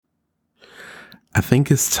I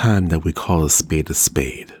think it's time that we call a spade a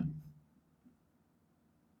spade.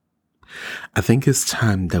 I think it's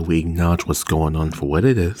time that we acknowledge what's going on for what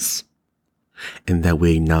it is, and that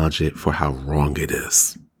we acknowledge it for how wrong it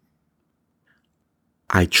is.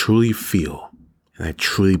 I truly feel and I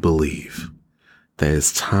truly believe that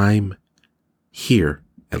it's time here,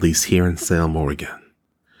 at least here in Salem, Oregon,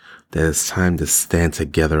 that it's time to stand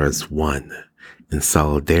together as one in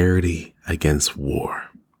solidarity against war.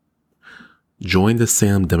 Join the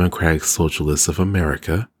Salem Democratic Socialists of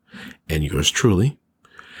America and yours truly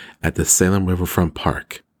at the Salem Riverfront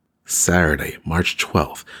Park, Saturday, March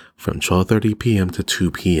 12th from 12:30 p.m. to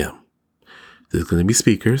 2 p.m. There's going to be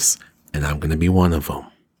speakers, and I'm going to be one of them.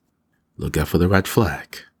 Look out for the red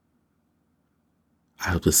flag. I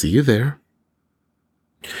hope to see you there.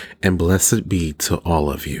 And blessed be to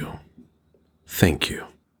all of you. Thank you.